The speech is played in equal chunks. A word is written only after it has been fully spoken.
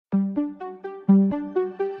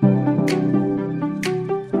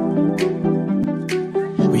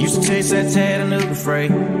chase that Chattanooga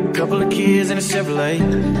freight. Couple of kids in a Chevrolet,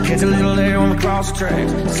 catch a little air when we cross the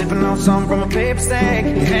tracks. Sipping on something from a paper stack.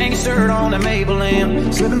 You hang your shirt on that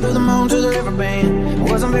Maybelline, slipping through the moon to the river bend.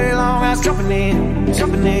 It wasn't very long, I was jumping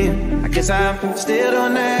in. I guess I'm still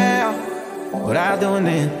doing now what I was doing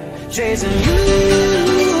then. Chasing you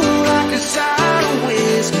like a shot of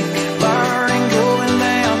whiskey.